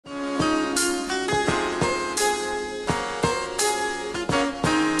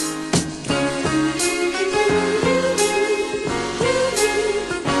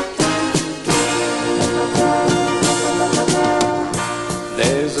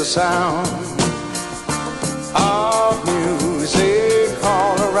the sound of music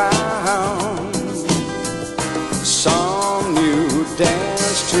all around. Some new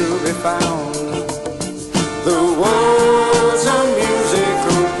dance to be found. The world's a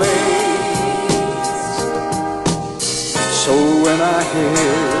musical place. So when I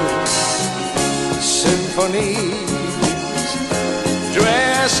hear symphonies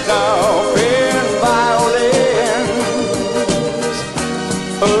dressed up in violins,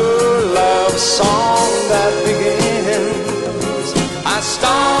 a love song that begins, I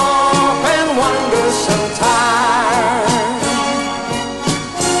stop and wonder sometimes,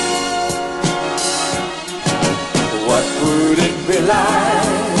 what would it be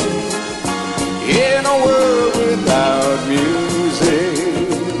like in a world without music?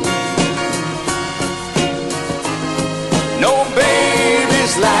 No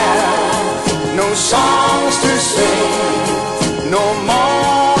babies laugh, no songs to sing, no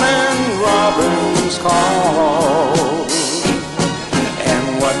morning robins call. And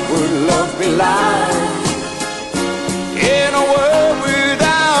what would love be like in a world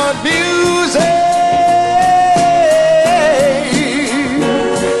without music?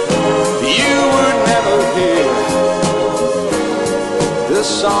 You would never hear the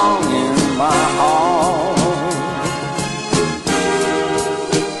song in my heart.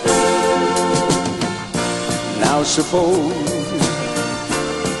 Now suppose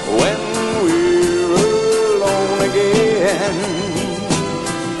when we're alone again,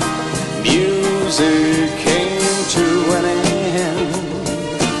 music came to an end,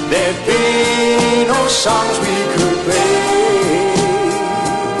 there'd be no songs we could play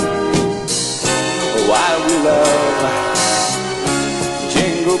while we love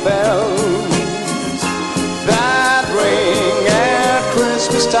jingle bells that ring at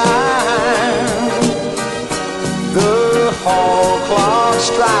Christmas time. The hall clock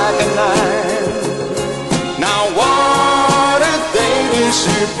striking 9. Now what if they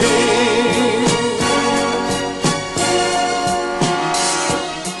disappear?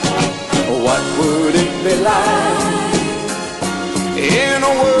 What would it be like in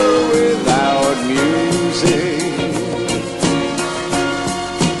a world without music?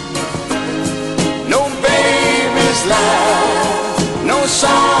 No babies laugh, no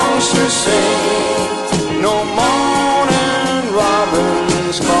songs to sing, no morning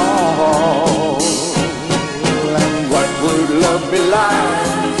robins call. And what would love be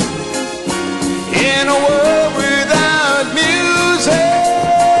like in a world without music?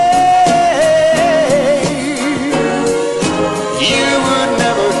 You would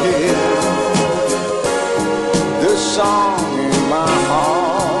never hear the song in my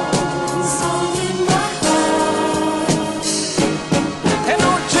heart. And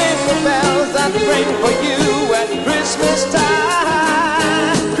no jingle bells that ring for you at Christmas time.